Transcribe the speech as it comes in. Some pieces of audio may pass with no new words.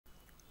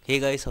Hey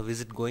guys, how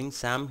is it going?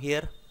 Sam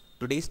here.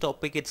 Today's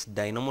topic it's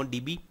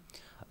DynamoDB.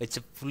 It's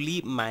a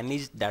fully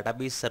managed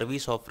database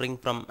service offering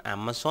from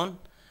Amazon,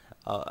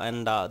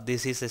 and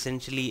this is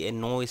essentially a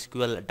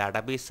NoSQL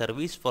database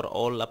service for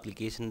all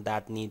application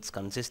that needs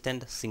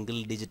consistent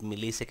single-digit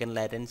millisecond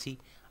latency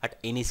at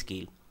any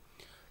scale.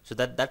 So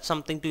that's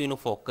something to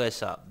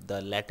focus.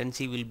 The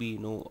latency will be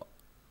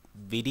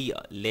very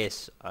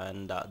less,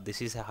 and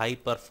this is a high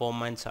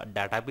performance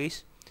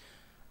database.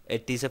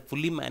 It is a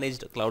fully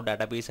managed cloud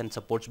database and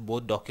supports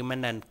both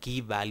document and key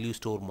value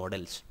store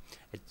models.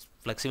 Its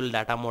flexible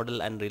data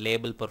model and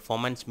reliable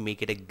performance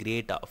make it a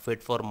great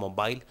fit for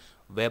mobile,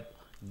 web,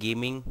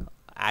 gaming,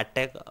 ad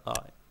tech,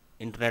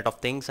 Internet of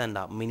Things, and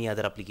many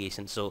other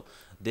applications. So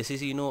this is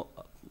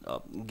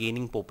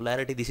gaining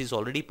popularity. This is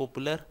already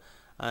popular,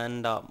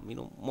 and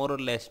more or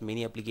less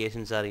many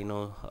applications are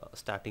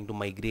starting to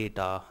migrate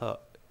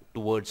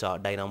towards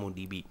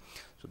DynamoDB.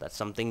 So that's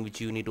something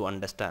which you need to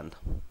understand.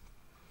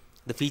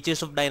 The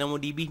features of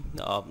DynamoDB,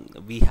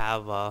 we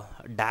have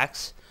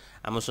DAX,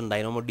 Amazon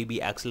DynamoDB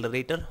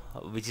Accelerator,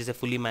 which is a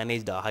fully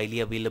managed,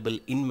 highly available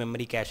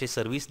in-memory cache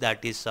service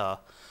that is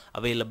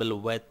available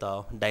with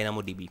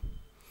DynamoDB.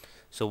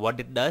 So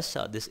what it does,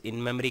 this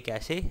in-memory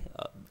cache,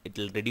 it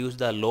will reduce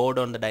the load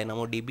on the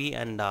DynamoDB,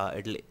 and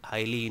it will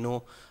highly,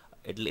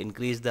 it will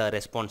increase the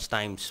response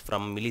times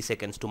from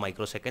milliseconds to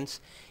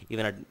microseconds,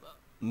 even at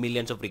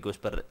millions of requests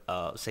per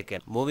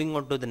second. Moving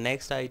on to the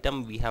next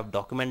item, we have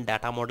document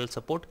data model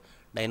support.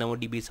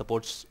 DynamoDB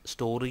supports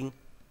storing,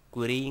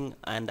 querying,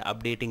 and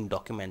updating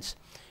documents.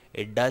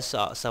 It does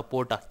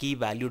support a key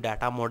value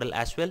data model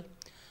as well,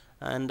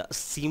 and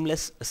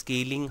seamless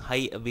scaling,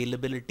 high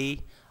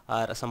availability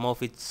are some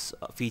of its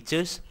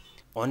features.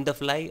 On the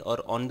fly or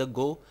on the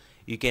go,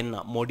 you can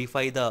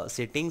modify the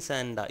settings,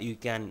 and you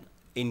can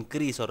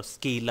increase or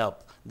scale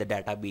up the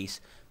database.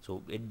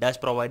 So it does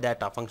provide that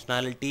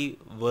functionality,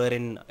 where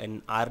in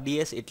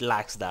RDS it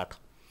lacks that.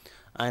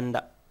 And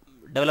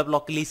develop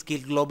locally, scale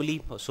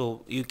globally.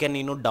 So you can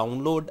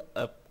download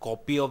a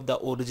copy of the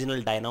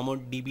original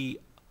DynamoDB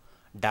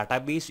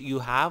database you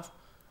have.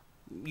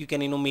 You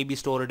can maybe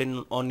store it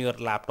in on your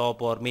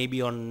laptop or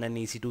maybe on an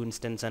EC2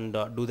 instance, and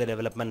do the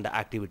development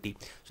activity.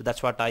 So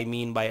that's what I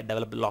mean by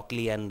develop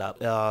locally and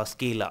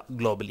scale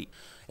globally.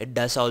 It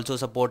does also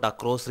support a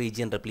cross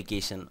region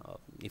replication.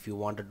 If you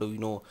wanted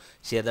to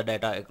share the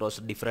data across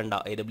different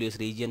AWS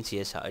regions,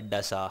 yes, it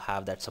does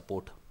have that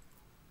support.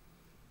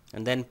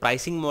 And then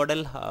pricing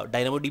model,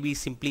 DynamoDB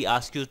simply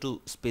asks you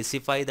to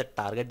specify the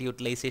target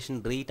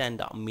utilization rate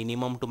and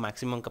minimum to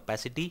maximum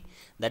capacity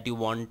that you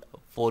want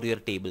for your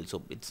table.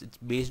 So it's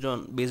based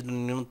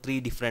on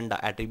three different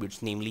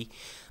attributes, namely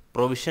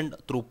provisioned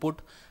throughput,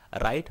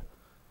 write,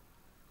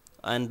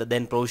 and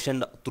then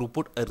provisioned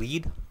throughput,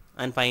 read,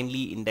 and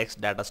finally indexed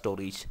data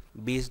storage.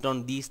 Based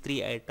on these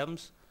three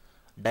items,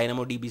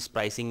 DynamoDB's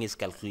pricing is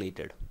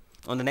calculated.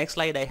 On the next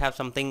slide, I have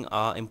something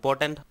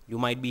important. You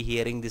might be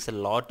hearing this a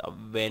lot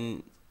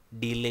when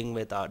dealing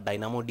with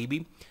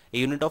DynamoDB. A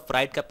unit of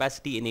write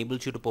capacity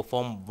enables you to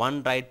perform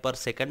one write per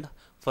second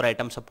for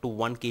items up to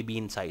 1 KB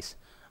in size.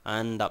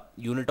 And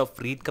unit of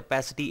read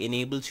capacity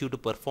enables you to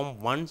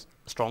perform one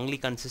strongly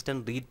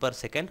consistent read per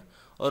second,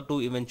 or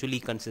two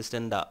eventually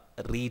consistent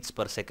reads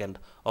per second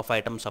of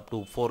items up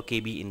to 4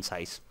 KB in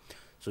size.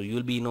 So you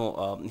will be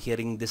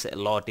hearing this a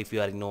lot if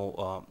you are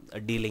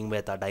dealing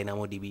with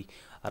DynamoDB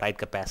write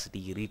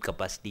capacity, read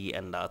capacity,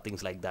 and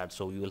things like that.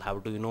 So you will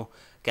have to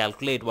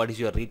calculate what is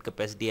your read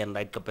capacity and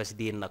write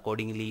capacity, and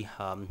accordingly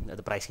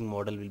the pricing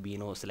model will be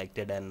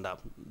selected, and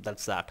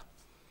that's that.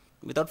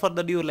 Without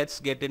further ado, let's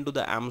get into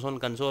the Amazon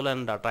console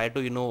and try to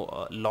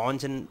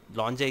launch a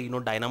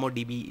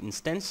DynamoDB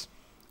instance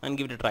and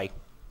give it a try.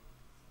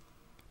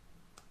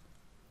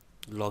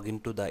 Log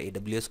into the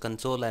AWS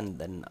console, and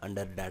then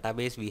under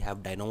database we have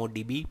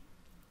DynamoDB.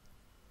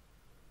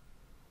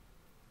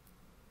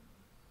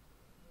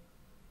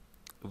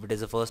 If it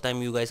is the first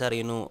time you guys are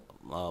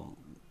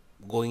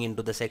going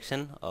into the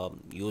section,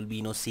 you will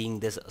be seeing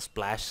this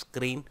splash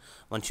screen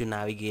once you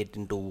navigate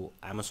into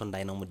Amazon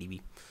DynamoDB.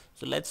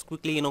 So let's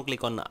quickly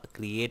click on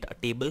create a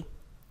table,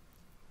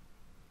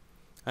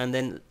 and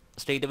then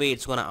straight away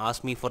it's gonna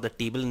ask me for the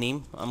table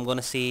name. I'm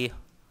gonna say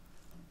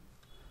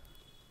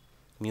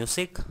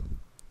music,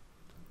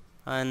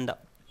 and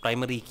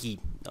primary key,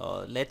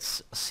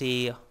 let's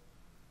say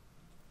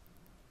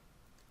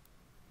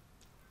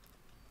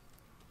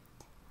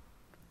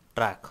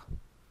track,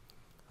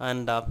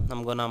 and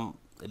I'm gonna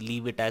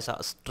leave it as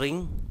a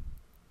string.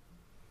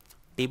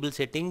 Table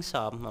settings,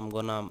 I'm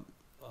gonna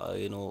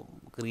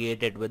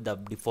create it with the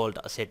default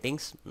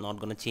settings, not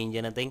gonna change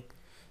anything.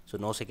 So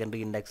no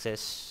secondary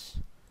indexes.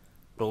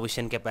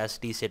 Provision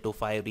capacity set to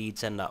 5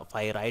 reads and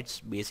 5 writes.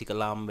 Basic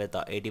alarm with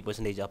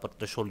 80% upper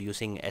threshold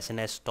using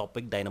SNS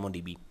topic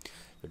DynamoDB.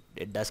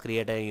 It does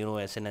create a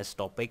SNS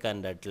topic,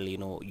 and that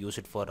will use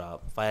it for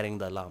firing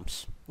the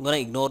alarms. I'm gonna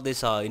ignore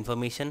this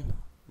information.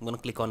 I'm gonna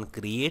click on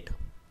create.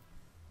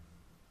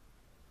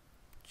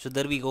 So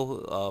there we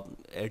go.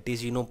 It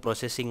is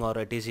processing, or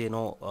it is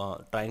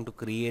trying to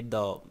create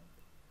the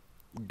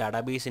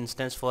database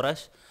instance for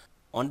us.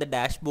 On the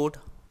dashboard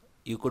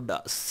you could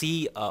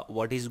see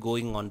what is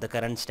going on, the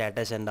current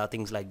status and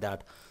things like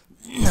that.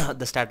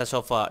 The status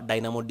of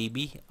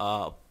DynamoDB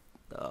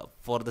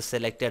for the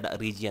selected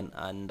region,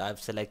 and I've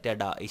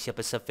selected Asia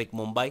Pacific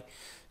Mumbai,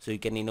 so you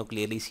can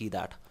clearly see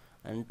that.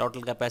 And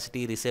total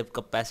capacity, received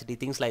capacity,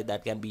 things like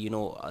that can be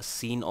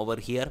seen over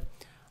here.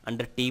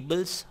 Under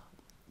tables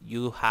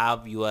you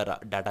have your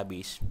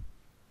database,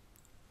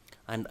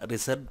 and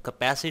reserved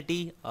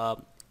capacity,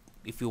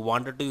 if you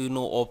wanted to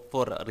opt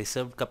for a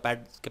reserved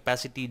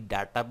capacity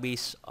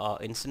database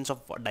instance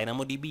of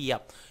DynamoDB, yeah,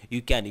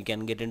 you can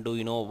get into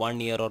 1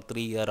 year or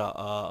 3 year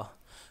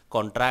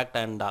contract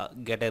and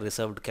get a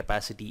reserved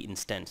capacity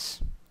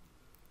instance.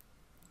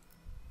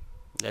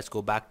 Let's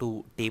go back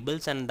to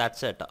tables, and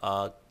that's it.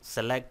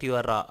 Select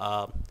your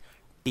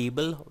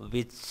table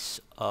which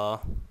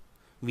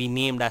we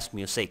named as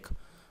music,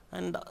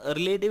 and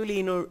relatively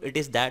it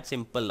is that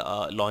simple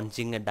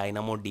launching a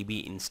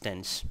DynamoDB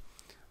instance.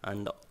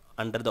 And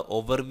under the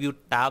overview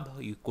tab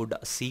you could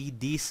see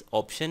these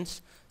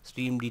options: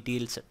 stream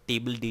details,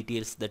 table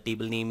details. The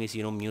table name is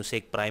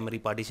music. Primary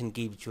partition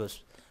key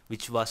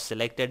which was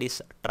selected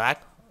is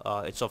track,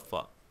 it's of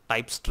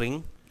type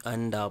string.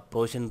 And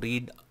provision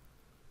read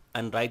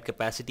and write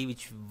capacity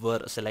which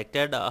were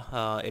selected,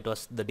 it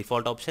was the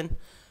default option.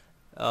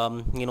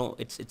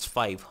 It's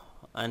 5.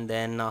 And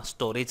then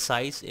storage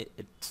size,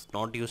 it's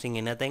not using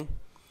anything.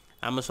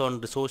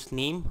 Amazon resource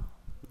name,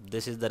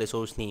 this is the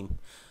resource name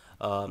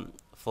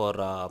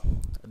for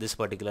this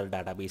particular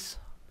database.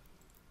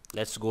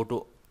 Let's go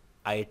to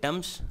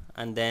items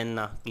and then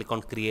click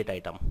on create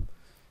item.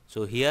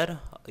 So here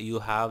you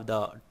have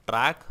the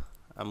track.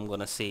 I'm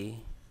gonna say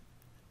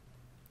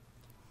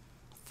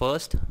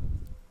first,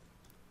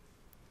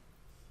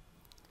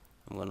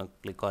 I'm gonna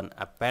click on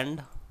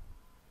append.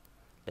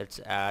 Let's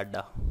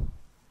add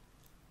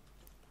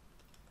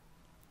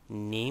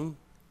name.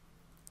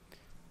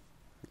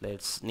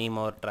 Let's name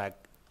our track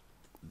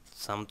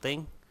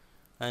something,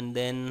 and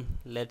then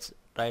let's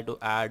try to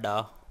add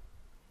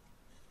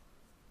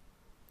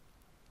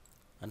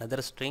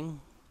another string,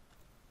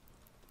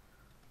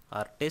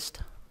 artist,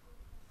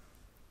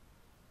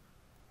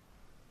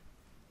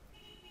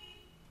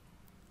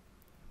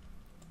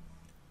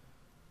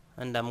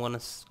 and I'm gonna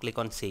click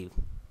on save.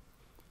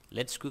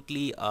 Let's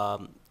quickly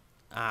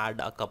add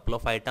a couple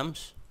of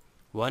items.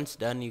 Once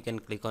done, you can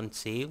click on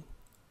save.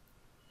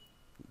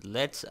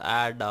 Let's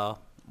add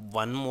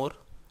one more,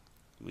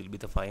 will be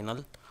the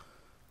final.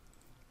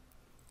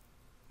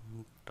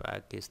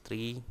 Track is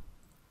 3.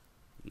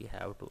 We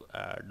have to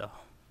add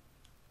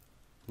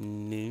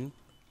new,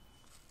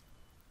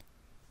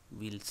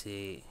 we'll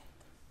say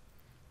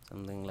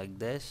something like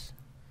this.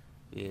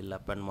 We'll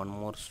append one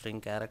more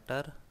string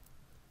character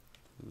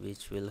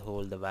which will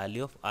hold the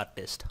value of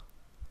artist.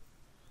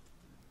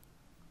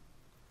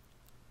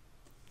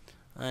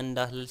 And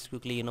let's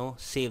quickly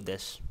save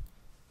this.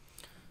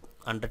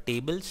 Under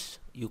tables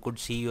you could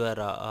see your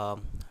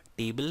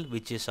table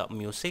which is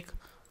music,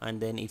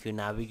 and then if you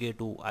navigate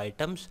to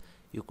items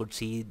you could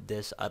see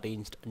this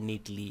arranged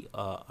neatly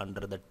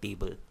under the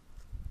table.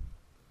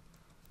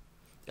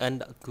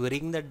 And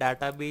querying the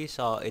database,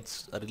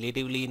 it's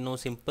relatively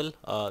simple.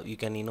 You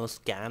can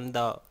scan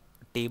the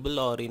table,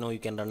 or you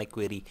can run a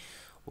query.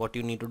 What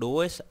you need to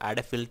do is add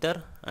a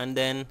filter, and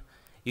then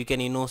you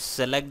can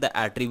select the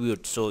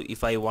attribute. So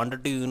if I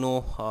wanted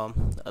to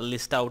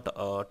list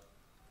out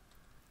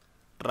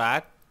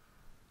track,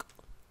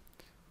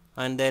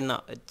 and then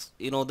it's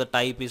the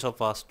type is of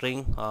a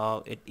string,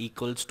 it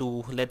equals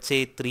to, let's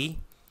say, 3,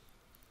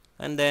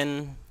 and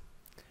then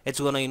it's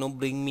gonna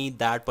bring me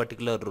that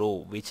particular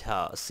row which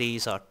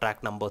says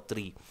track number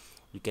 3.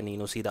 You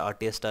can see the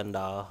artist and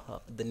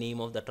the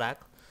name of the track.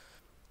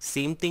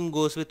 Same thing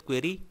goes with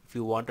query. If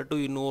you wanted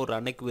to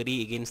run a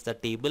query against the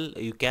table,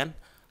 you can.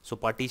 So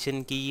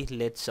partition key,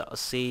 let's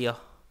say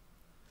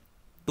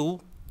 2,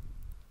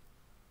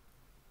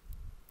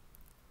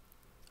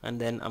 and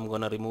then I'm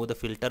gonna remove the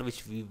filter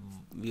which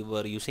we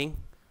were using.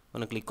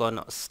 I'm gonna click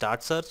on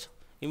start search.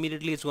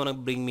 Immediately it's gonna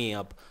bring me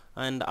up.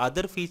 And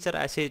other feature,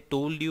 as I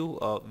told you,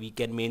 we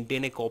can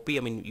maintain a copy.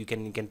 I mean, you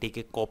can take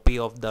a copy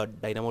of the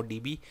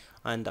DynamoDB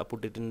and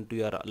put it into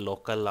your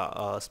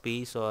local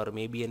space, or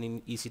maybe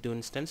an EC2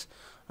 instance.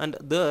 And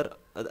there,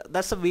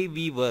 that's the way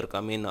we work.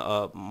 I mean,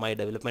 my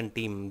development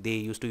team, they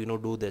used to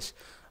do this,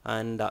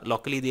 and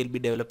locally they'll be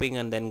developing,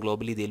 and then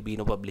globally they'll be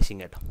publishing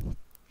it.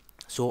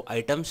 So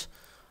items,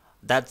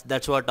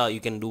 that's what you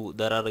can do.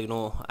 There are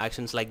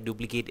actions like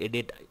duplicate,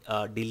 edit,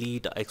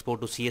 delete,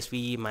 export to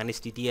CSV,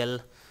 manage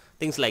TTL,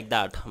 things like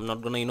that. I'm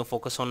not gonna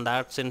focus on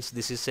that since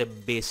this is a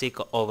basic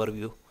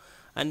overview.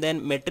 And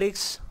then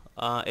metrics,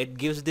 it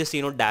gives this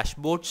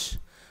dashboards,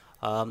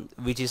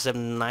 which is a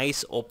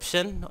nice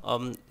option.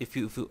 If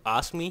you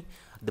ask me,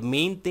 the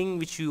main thing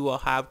which you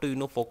have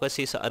to focus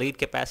is read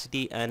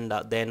capacity and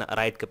then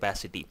write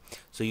capacity.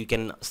 So you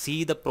can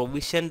see the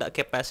provisioned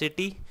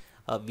capacity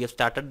we have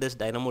started this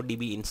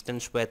DynamoDB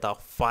instance with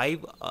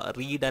 5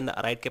 read and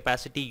write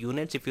capacity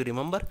units, if you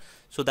remember.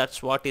 So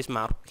that's what is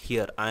marked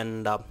here,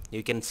 and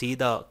you can see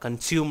the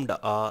consumed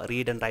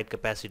read and write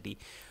capacity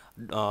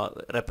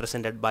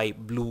represented by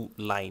blue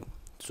line.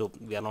 So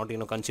we are not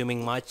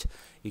consuming much.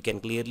 You can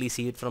clearly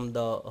see it from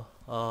the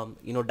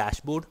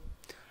dashboard.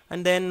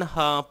 And then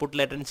put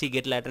latency,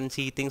 get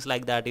latency, things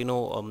like that,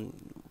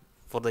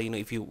 for the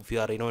if you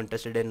are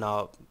interested in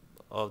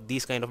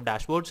these kind of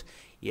dashboards.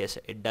 Yes,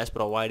 it does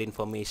provide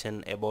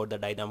information about the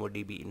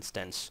DynamoDB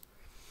instance.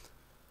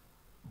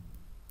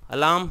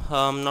 Alarm,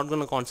 I'm not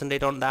going to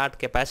concentrate on that.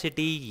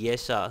 Capacity,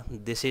 yes,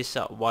 this is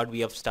what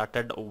we have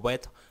started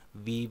with.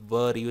 We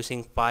were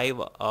using 5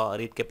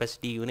 read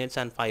capacity units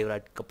and 5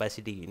 write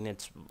capacity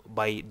units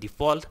by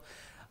default.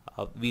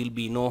 We'll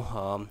be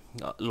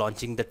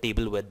launching the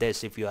table with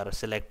this if you are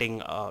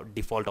selecting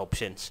default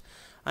options.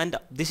 And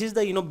this is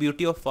the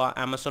beauty of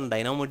Amazon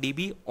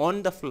DynamoDB.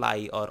 On the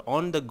fly or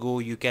on the go,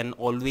 you can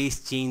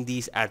always change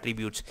these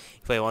attributes.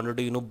 If I wanted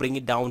to bring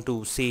it down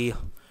to say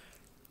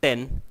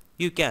 10,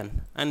 you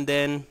can, and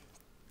then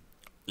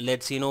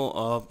let's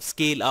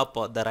scale up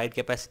the write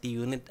capacity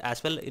unit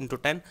as well into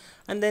 10,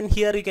 and then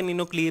here you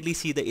can clearly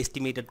see the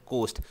estimated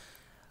cost.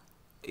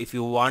 If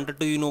you wanted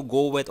to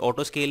go with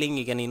auto scaling,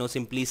 you can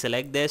simply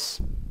select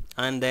this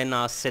and then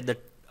set the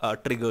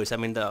triggers, I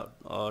mean the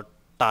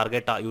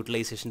target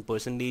utilization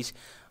percentage,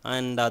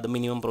 and the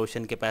minimum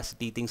provision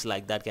capacity, things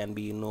like that can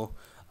be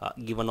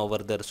given over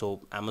there.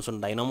 So Amazon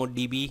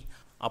DynamoDB,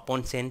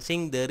 upon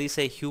sensing there is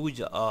a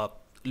huge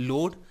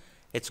load,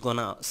 it's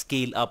gonna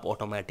scale up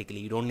automatically.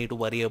 You don't need to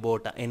worry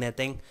about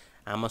anything.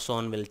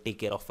 Amazon will take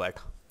care of it.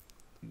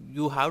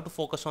 You have to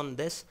focus on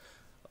this.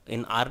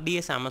 In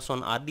RDS,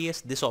 Amazon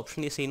RDS, this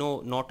option is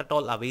not at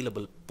all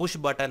available. Push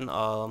button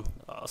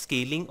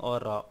scaling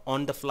or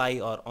on the fly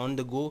or on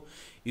the go,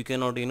 you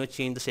cannot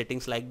change the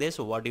settings like this.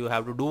 So what you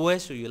have to do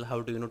is you'll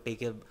have to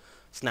take a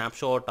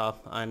snapshot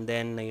and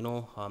then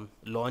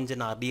launch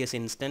an RDS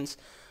instance,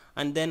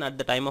 and then at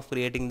the time of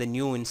creating the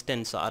new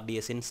instance,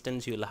 RDS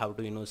instance, you'll have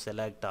to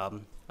select a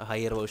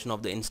higher version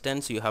of the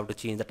instance. You have to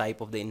change the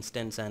type of the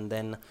instance and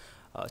then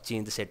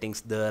change the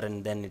settings there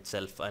and then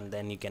itself, and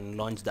then you can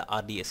launch the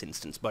RDS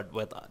instance. But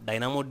with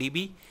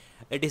DynamoDB,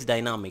 it is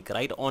dynamic,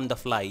 right? On the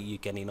fly, you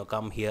can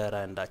come here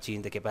and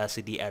change the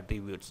capacity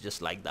attributes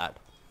just like that.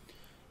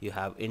 You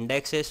have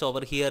indexes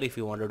over here if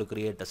you wanted to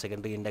create a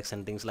secondary index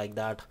and things like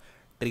that.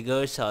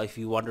 Triggers, if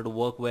you wanted to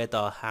work with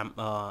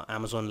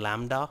Amazon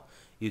Lambda,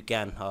 you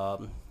can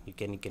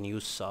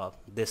use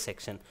this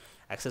section.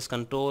 Access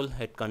control,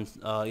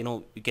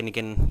 you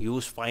can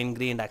use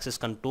fine-grained access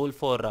control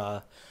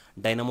for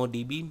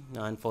DynamoDB,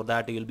 and for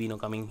that you will be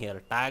coming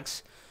here,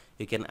 tags.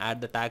 You can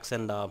add the tags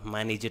and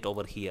manage it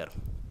over here.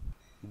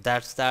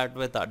 That's that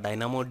with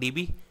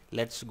DynamoDB.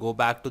 Let's go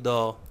back to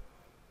the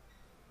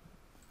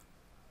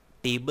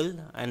table,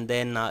 and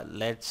then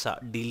let's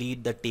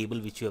delete the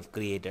table which you have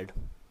created.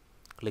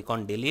 Click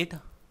on delete,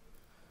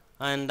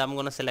 and I'm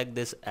gonna select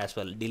this as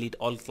well, delete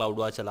all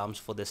CloudWatch alarms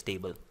for this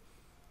table.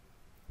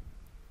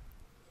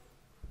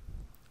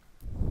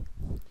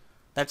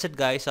 That's it,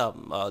 guys.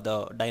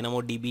 The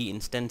DynamoDB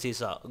instance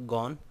is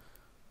gone.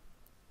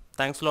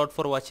 Thanks a lot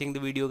for watching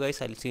the video,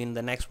 guys. I'll see you in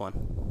the next one.